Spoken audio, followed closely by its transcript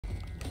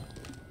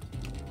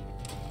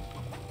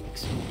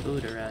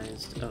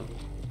Explodized. Oh.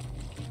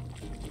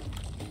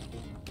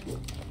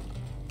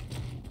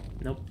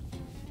 Nope.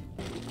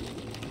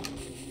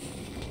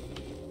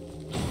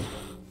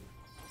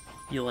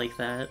 You like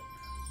that?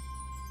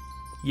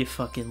 You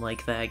fucking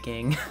like that,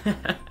 gang.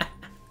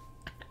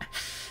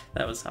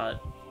 That was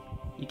hot.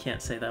 You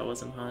can't say that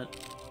wasn't hot.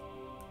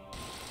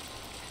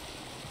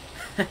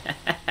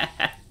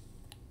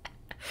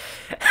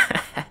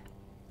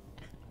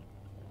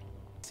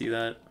 See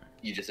that?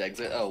 You just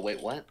exit? Oh,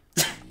 wait, what?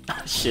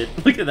 Oh, shit,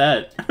 look at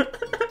that.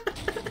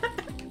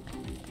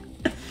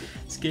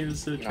 This game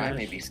is so trash. I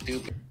may be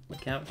stupid.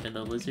 Look out for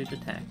the lizard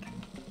attack.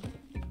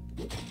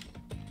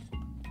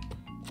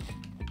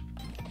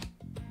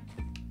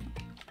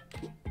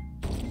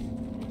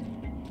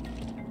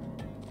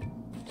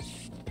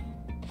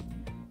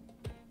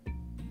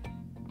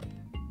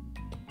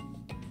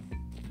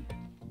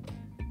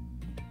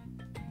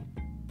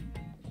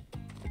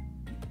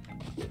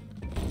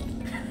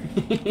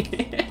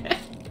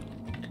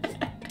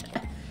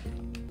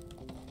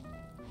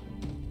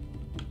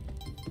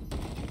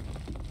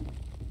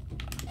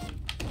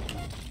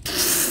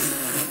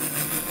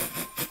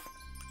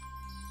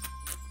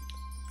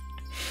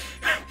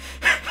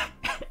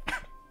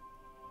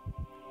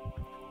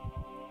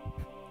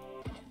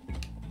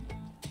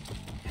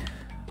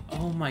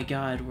 Oh my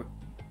god,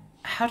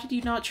 how did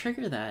you not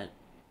trigger that?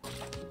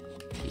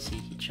 You see,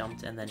 he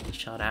jumped and then he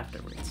shot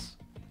afterwards.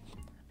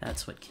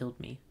 That's what killed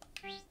me.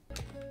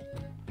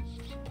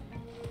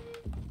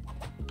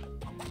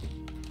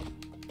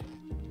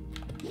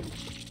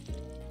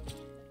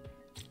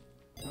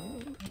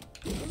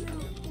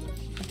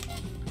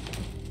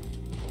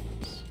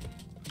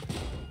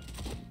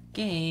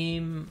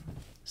 Game!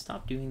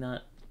 Stop doing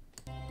that.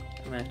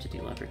 I'm gonna have to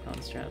do leprechaun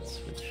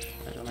strats, which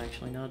I don't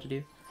actually know how to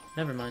do.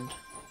 Never mind.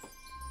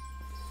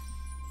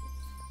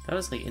 That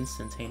was like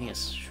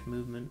instantaneous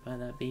movement by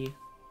that bee.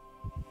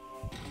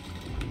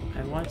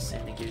 I watched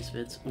Santa Gears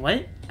vids.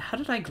 What? How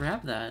did I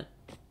grab that?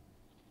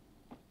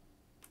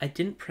 I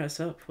didn't press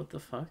up, what the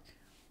fuck?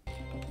 Of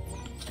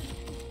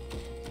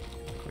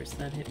course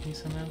that hit me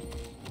somehow.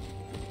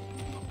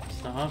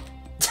 Stop.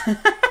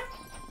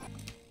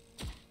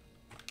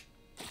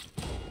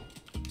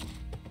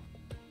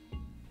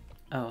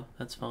 Oh,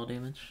 that's fall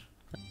damage.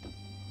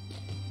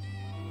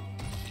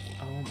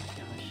 Oh my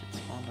gosh, it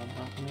spawned on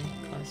top of me.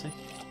 Classic.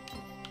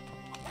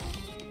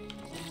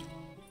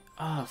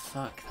 Oh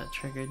fuck, that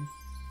triggered.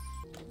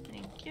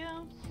 Thank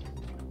you.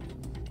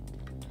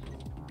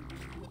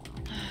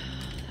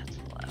 That's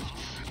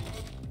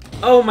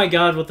left. Oh my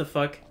god, what the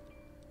fuck?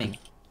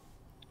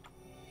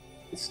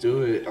 Let's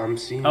do it. I'm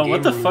seeing. Oh,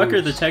 what the fuck are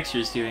rules. the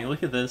textures doing?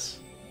 Look at this.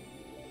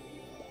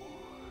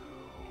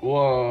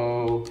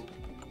 Whoa.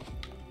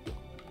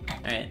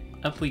 Alright,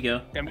 up we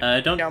go.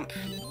 Don't Jump.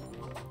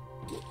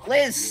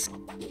 Liz!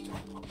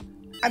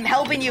 I'm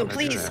helping you,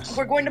 please!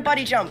 We're going to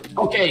buddy jump!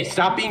 Okay,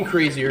 stop being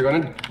crazy. You're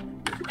gonna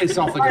piss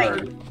off the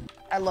guard.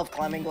 I love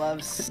climbing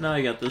gloves. No,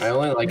 I got this. I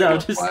only like no,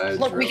 it just flies,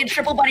 Look, we bro. can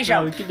triple buddy no,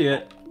 jump! we can do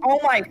it. Oh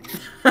my...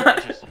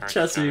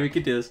 Trust me, we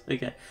can do this.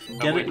 Okay.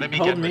 Oh, wait, let me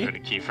hold get me. the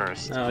key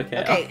first. Oh,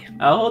 okay. Okay.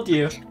 I'll hold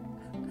you.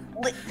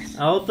 Li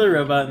I'll hold the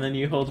robot and then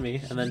you hold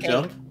me and then Okay.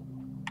 jump.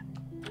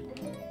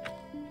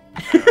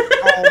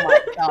 Oh my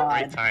Great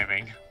god.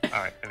 timing.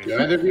 Alright, let me Do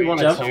either of you want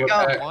to Jump. tell me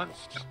Go. that? One.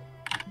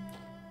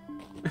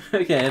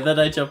 Okay, and then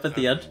I jump at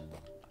the end.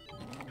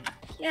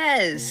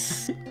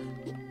 Yes!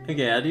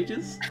 Okay, how do you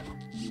just...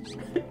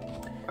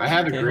 I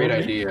have a Okay, great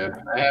hold me.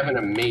 idea. I have an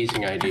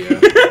amazing idea.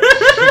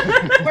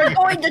 We're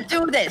going to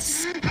do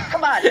this!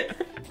 Come on!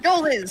 Go,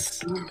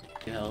 Liz!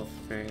 Health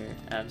for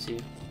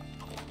Abzu.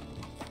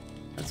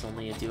 That's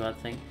only a duo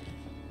thing.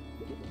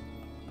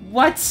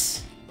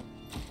 What?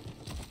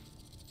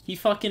 He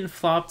fucking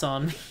flopped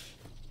on me.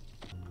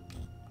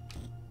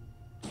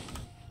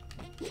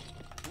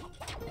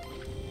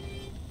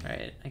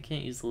 Alright, I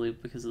can't use the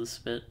loop because of the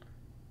spit.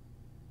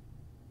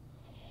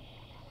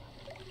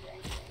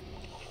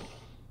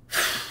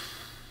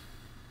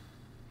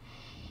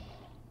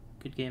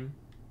 Good game.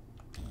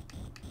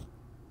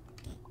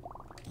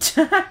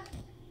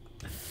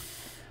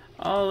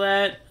 All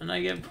that, and I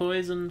get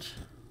poisoned.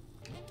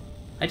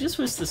 I just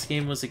wish this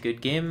game was a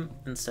good game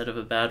instead of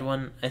a bad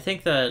one. I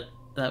think that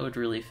would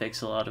really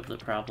fix a lot of the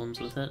problems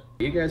with it.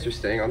 You guys are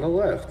staying on the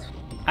left.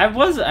 I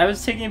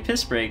was taking a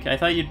piss break. I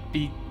thought you'd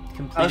be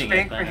I was completing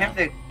waiting it for by him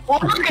now. to... Why?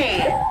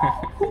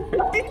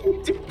 Why did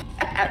you do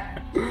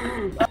that?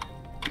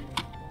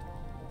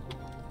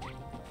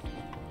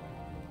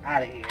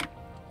 Out of here.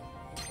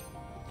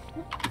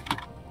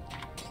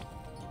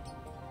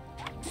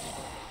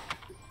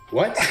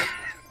 What?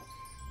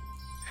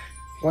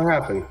 What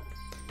happened?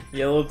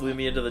 Yellow blew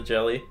me into the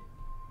jelly.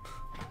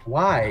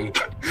 Why?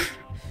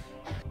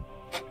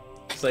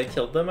 So I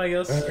killed them, I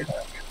guess.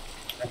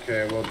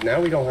 Okay, well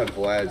now we don't have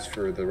Vlads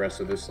for the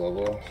rest of this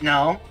level,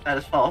 No, that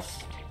is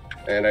false.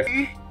 and I.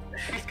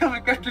 He's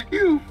coming after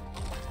you!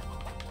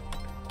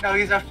 No,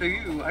 he's after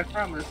you, I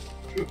promise.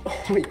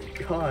 Oh my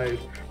god.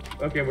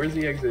 Okay, where's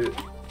the exit?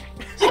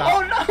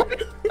 Oh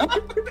no!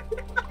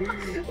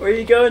 Where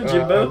you going,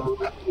 Jimbo?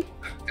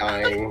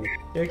 dying.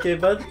 You okay,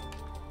 bud?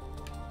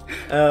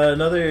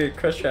 Another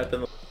crush trap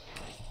in the...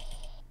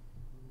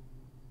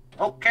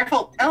 Oh,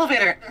 careful!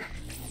 Elevator!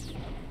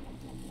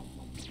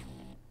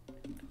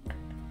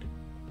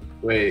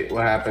 Wait,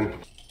 what happened?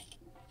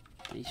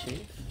 Did he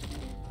shave?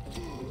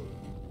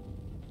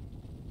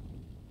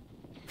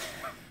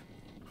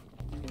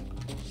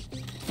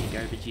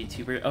 Garbage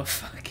YouTuber. Oh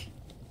fuck.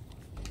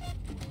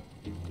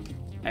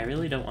 I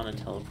really don't want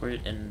to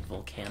teleport in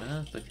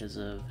Volcana because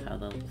of how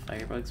the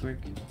firebugs work.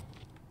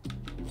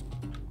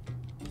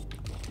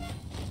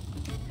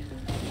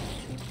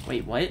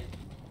 Wait, what?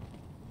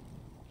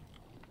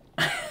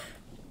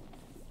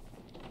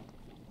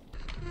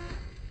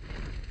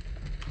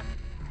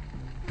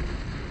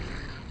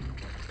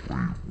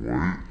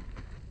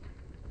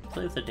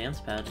 Play with a dance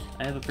pad.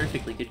 I have a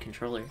perfectly good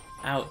controller.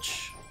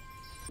 Ouch.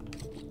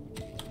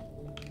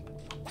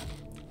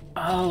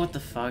 Oh, what the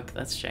fuck?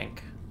 That's jank.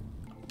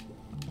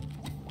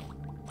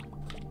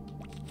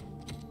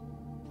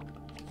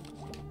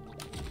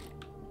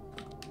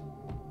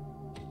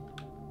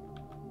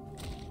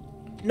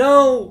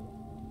 No!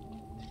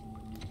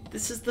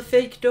 This is the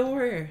fake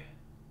door!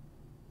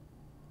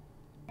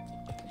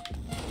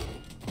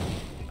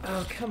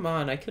 Oh, come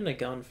on. I couldn't have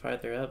gone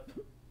farther up.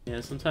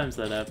 Yeah, sometimes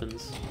that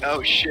happens.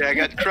 Oh shit, I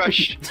got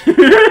crushed.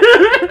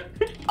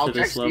 I'll To check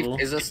this level.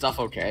 Is this stuff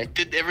okay?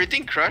 Did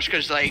everything crush?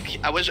 Cause like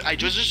I was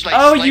just like.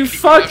 Oh, you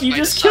slightly fuck! You by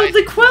just the killed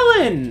side. the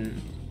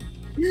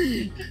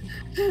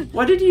Quillen!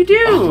 What did you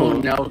do? Oh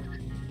no.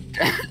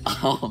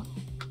 Oh,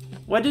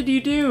 What did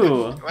you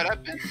do? What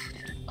happened?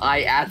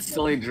 I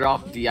accidentally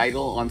dropped the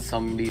idol on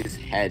somebody's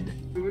head.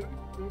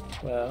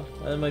 Wow,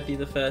 that might be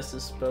the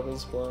fastest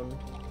bubbles blown.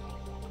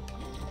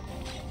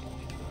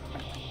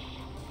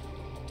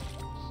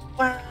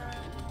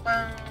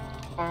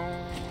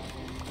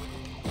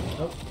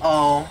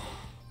 Oh.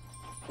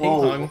 Ping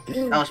pong.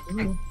 That was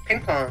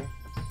ping pong.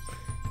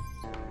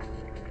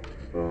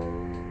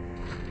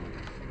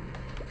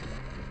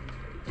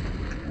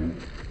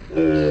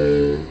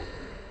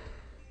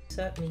 What's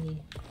that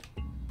me?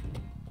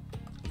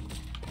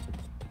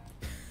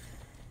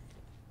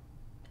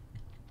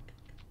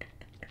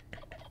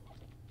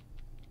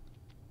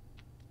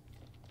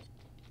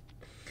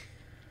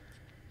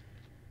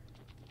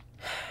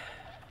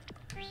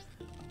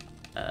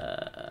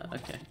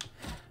 Okay.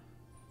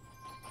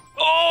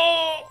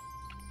 Oh!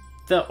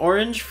 The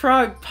orange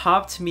frog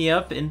popped me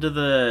up into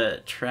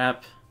the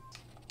trap.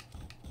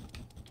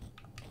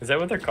 Is that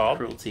what they're called?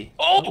 Cruelty.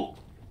 Oh!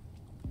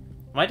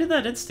 Why did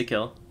that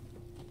insta-kill?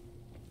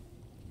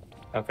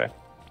 Okay.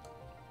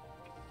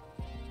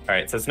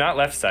 Alright, so it's not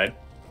left side.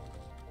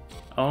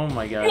 Oh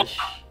my gosh.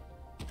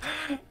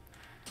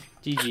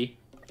 GG.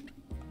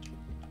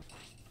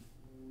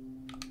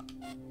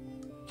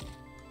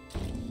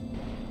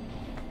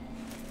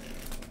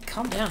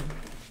 Calm down.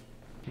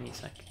 Give me a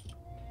sec.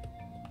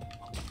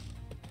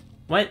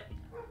 What?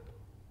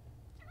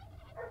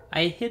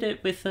 I hit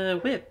it with a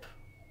whip.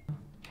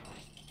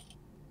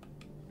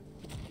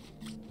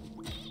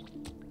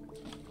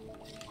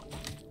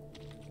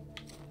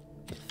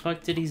 The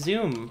fuck did he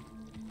zoom?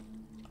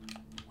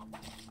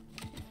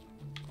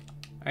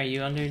 Are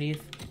you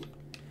underneath?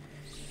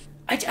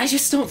 I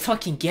just don't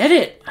fucking get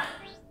it!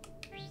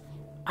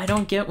 I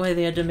don't get why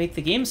they had to make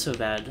the game so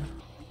bad.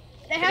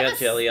 They I have got a,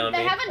 jelly on they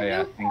me. have a Oh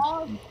yeah, new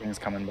pog. things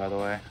coming by the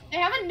way. They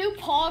have a new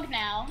pog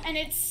now, and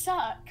it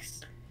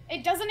sucks.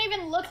 It doesn't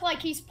even look like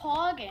he's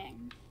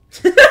pogging.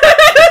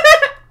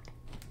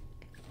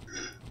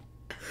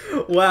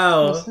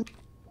 Wow.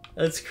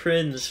 That's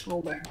cringe.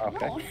 Okay.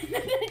 No,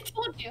 I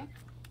told you.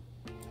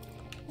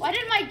 Why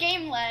did my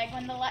game lag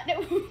when the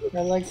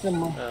I like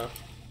them Oh.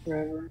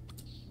 forever.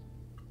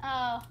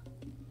 Oh.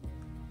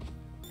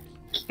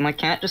 My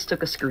cat just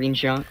took a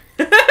screenshot.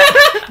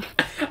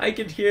 I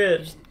could hear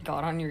it.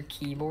 Got on your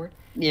keyboard.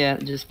 Yeah,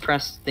 just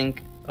press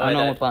think. Oh, I don't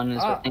know I what button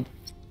is, but think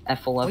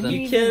F11. What do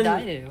You even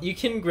die can to? you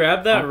can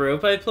grab that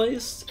rope I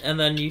placed, and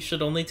then you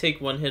should only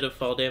take one hit of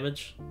fall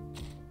damage.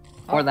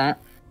 Or that.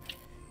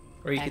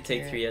 Or you could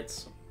take Accurate. 3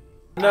 hits.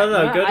 No,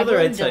 No, go I to the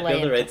blame right side, go to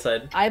delay the right input.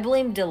 side. I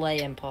blame delay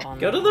input on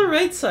Go to that the one.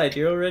 right side,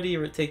 you're already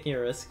taking a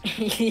risk.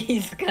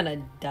 He's gonna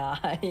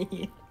die.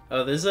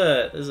 Oh, there's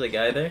a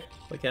guy there.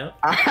 Look out.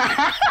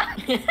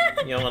 You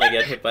don't want to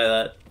get hit by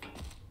that.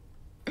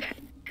 You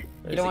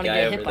There's don't a want to guy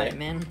get over hit by there. it,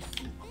 man.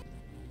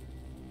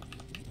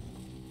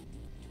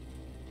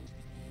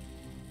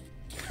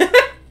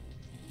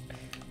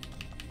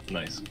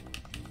 Nice.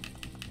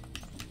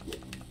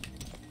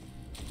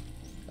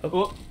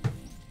 Oh.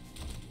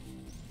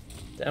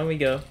 Down we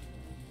go.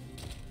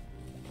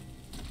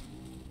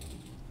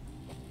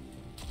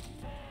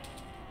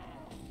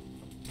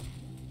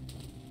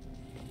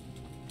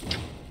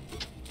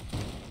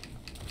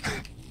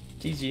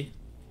 GG.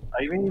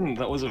 I mean,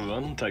 that was a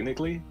run,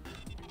 technically.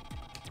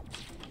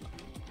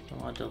 I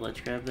wanted to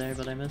ledge grab there,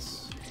 but I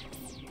miss.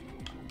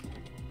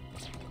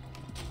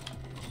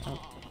 Oh.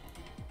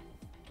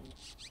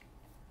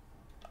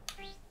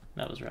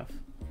 That was rough.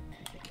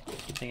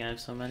 Good thing I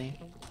have so many.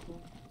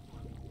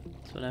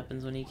 That's what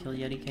happens when you kill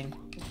Yeti King.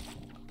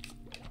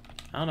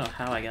 I don't know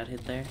how I got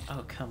hit there.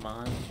 Oh, come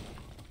on.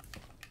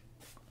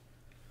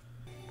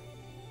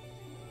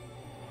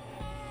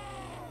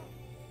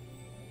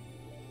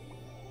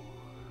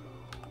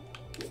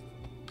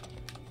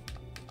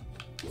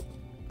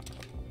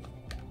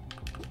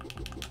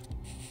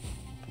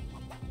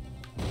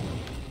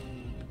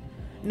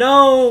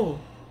 No!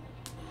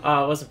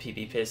 Oh, it wasn't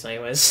PB Pace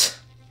anyways.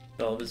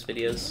 All of his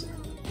videos.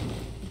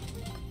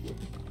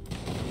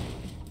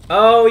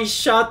 Oh, he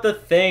shot the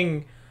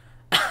thing!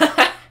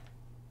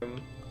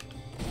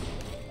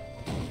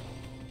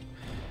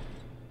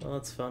 Well,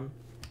 that's fun.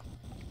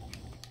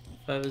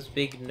 If I was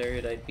big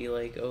nerd, I'd be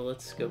like, oh,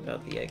 let's scope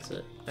out the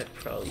exit. I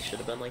probably should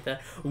have been like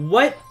that.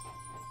 What?!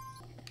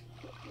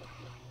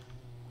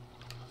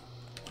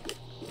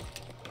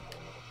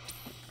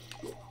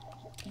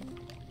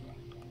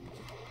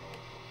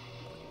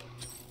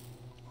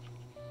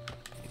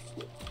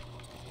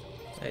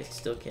 I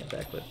still can't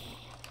backwhip.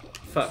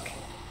 Fuck.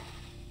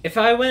 If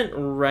I went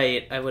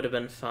right, I would have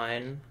been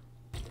fine.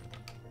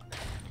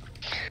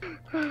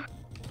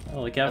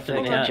 Oh, look out for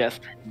the cat.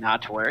 Just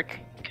not work.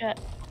 Cat.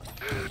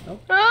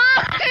 Nope.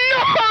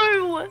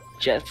 No!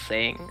 Just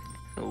saying.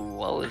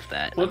 What was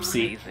that?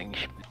 Whoopsie. Amazing.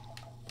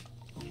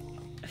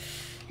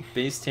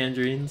 Base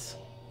tangerines.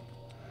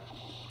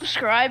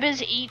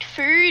 Subscribers eat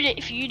food.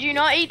 If you do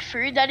not eat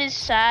food, that is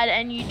sad,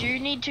 and you do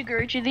need to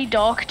go to the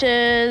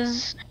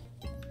doctors.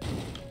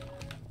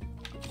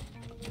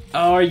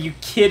 Oh, are you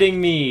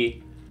kidding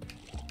me?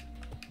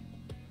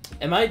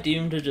 Am I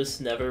doomed to just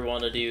never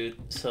want to do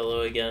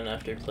solo again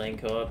after playing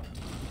co-op?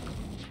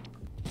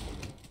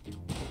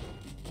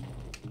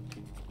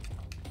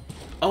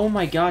 Oh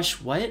my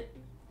gosh, what?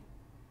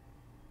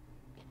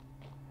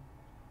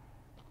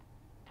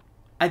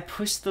 I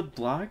pushed the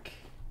block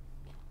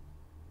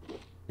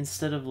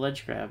instead of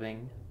ledge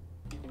grabbing.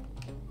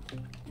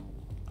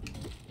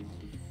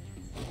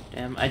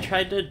 Damn, I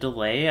tried to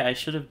delay. I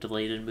should have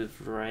delayed and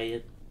moved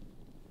right.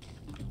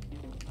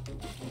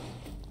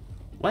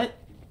 What?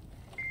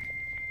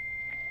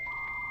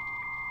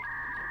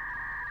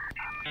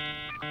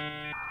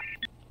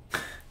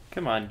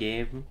 Come on,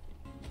 game.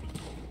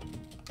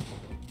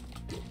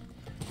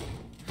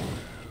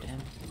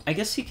 Damn. I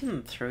guess he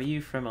can throw you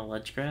from a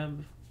ledge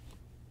grab.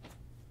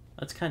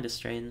 That's kind of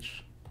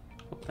strange.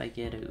 Hope I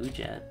get a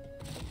Ujet.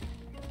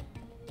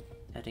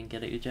 I didn't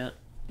get a Ujet.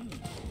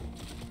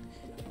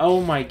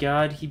 Oh my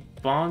god, he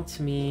bonked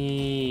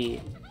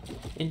me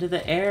into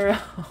the arrow.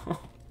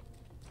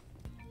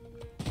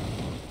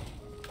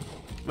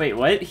 Wait,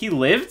 what? He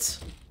lived?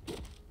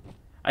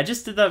 I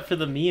just did that for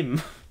the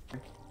meme.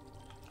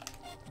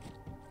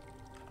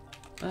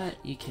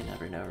 But you can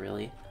never know,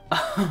 really.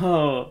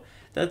 Oh,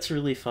 that's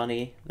really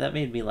funny. That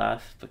made me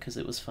laugh because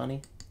it was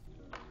funny.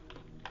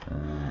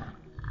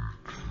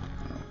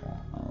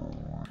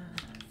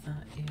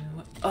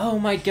 Oh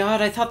my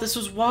god, I thought this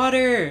was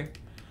water!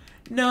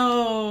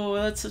 No,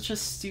 that's such a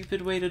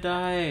stupid way to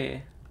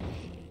die.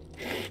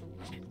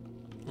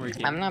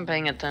 I'm not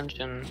paying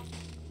attention.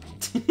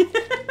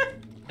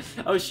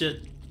 Oh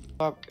shit.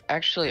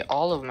 Actually,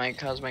 all of my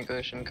Cosmic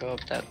Ocean co-op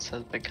stats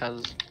says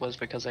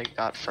because I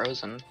got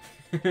frozen.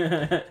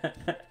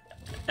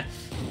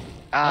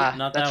 Ah,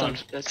 not that one.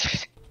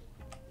 That's...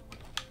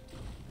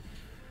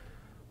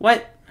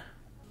 What?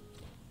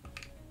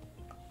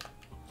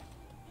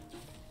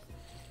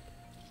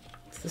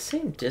 It's the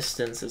same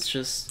distance, it's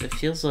just, it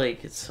feels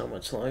like it's so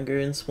much longer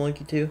in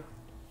Spelunky 2.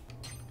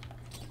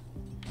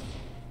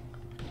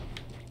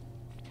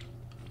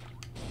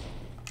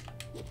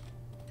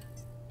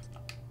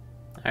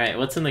 Alright,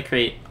 what's in the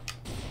crate?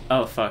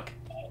 Oh, fuck.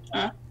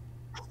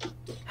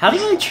 How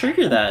did I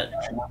trigger that?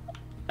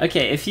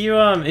 Okay, if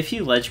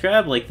you ledge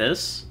grab like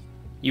this,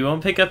 you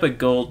won't pick up a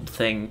gold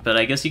thing, but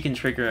I guess you can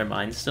trigger a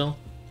mine still.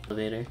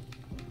 Elevator.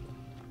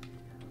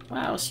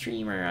 Wow,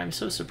 streamer, I'm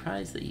so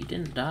surprised that you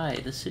didn't die.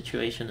 This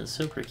situation is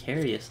so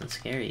precarious and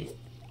scary.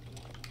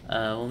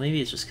 Well,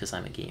 maybe it's just because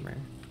I'm a gamer.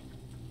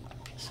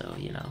 So,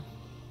 you know.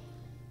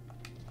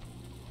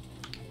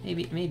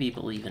 Maybe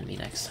believe in me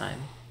next time.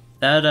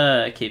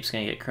 That, cape's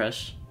gonna get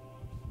crushed.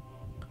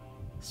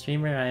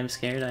 Streamer, I am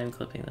scared, I am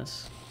clipping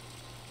this.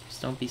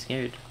 Just don't be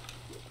scared.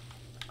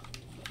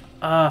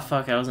 Ah,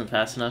 fuck, I wasn't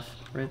fast enough.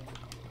 Rip.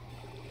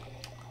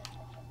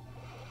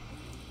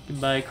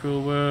 Goodbye,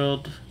 cruel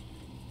world.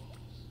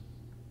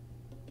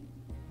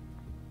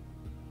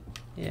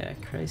 Yeah,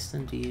 Christ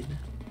indeed.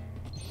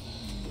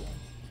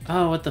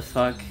 Oh, what the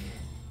fuck?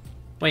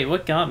 Wait,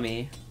 what got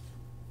me?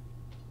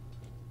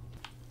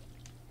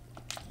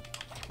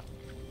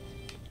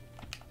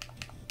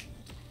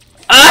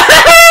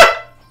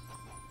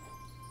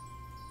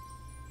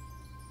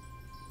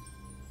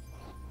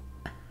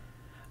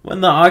 When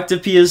the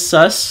octopi is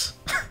sus?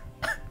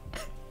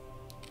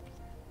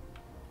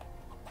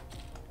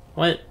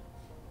 What?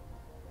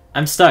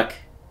 I'm stuck.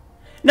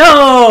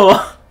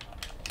 No!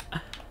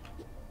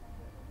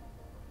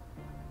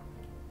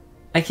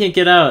 I can't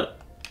get out.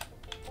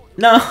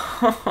 No!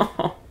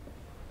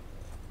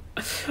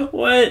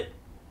 What?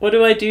 What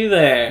do I do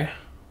there?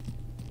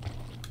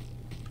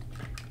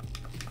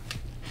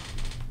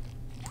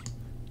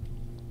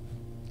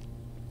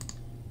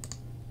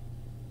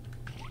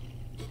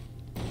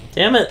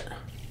 Damn it!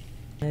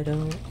 I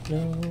don't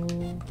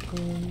know.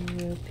 Can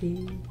you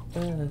repeat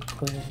the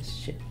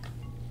question?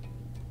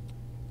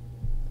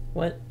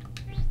 What?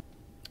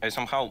 I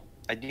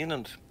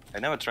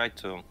never tried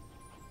to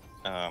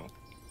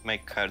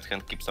make hard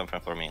hand keep something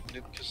for me.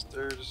 Because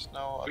there's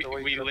no other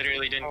way. We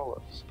literally didn't.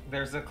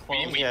 There's a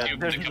clone. Yeah,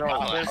 there's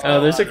no.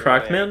 Oh, there's a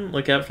Crocman.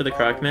 Look out for the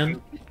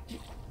Crocman.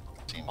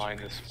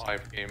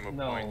 -5 game of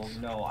points.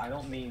 No, I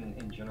don't mean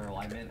in general.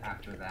 I meant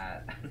after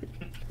that.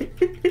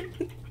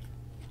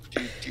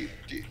 Do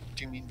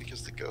you mean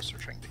because the ghosts are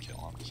trying to kill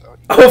him? Is that what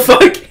you Oh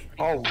fuck!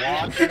 Oh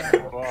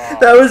what?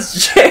 That was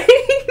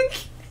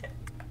Jake!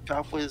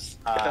 That was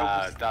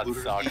that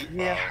literally sucked,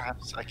 bro.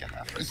 half second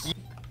after.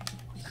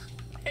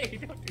 Hey,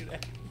 don't do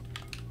that.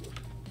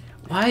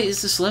 Why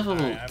is this level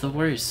Alright, the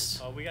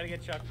worst? Oh, we gotta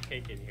get chocolate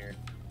cake in here.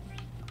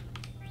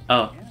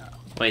 Oh,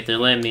 wait, they're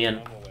letting me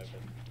in.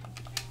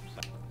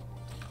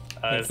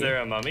 Is there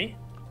a mummy?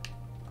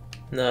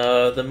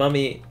 No, the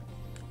mummy.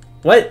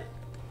 What?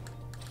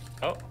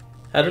 Oh.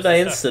 How did I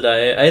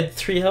insta-die? I had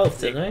 3 health,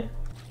 didn't I?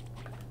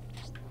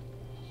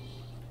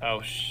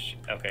 Oh,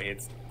 okay,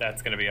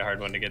 that's gonna be a hard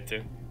one to get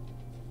to.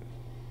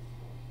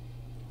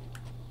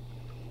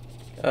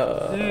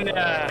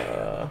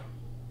 Yeah,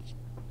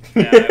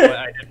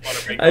 I didn't want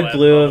to break the I last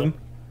blew level. him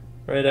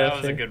right That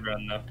after. was a good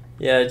run, though.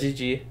 Yeah,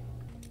 GG.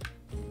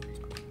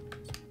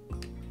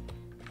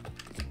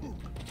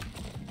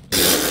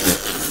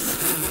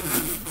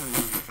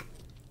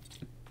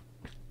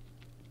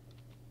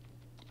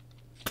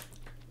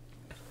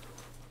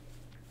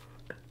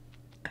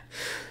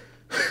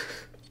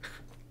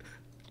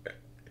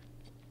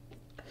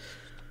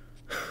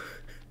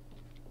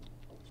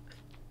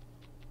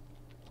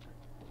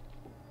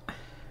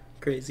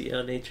 Crazy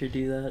how nature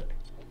do that.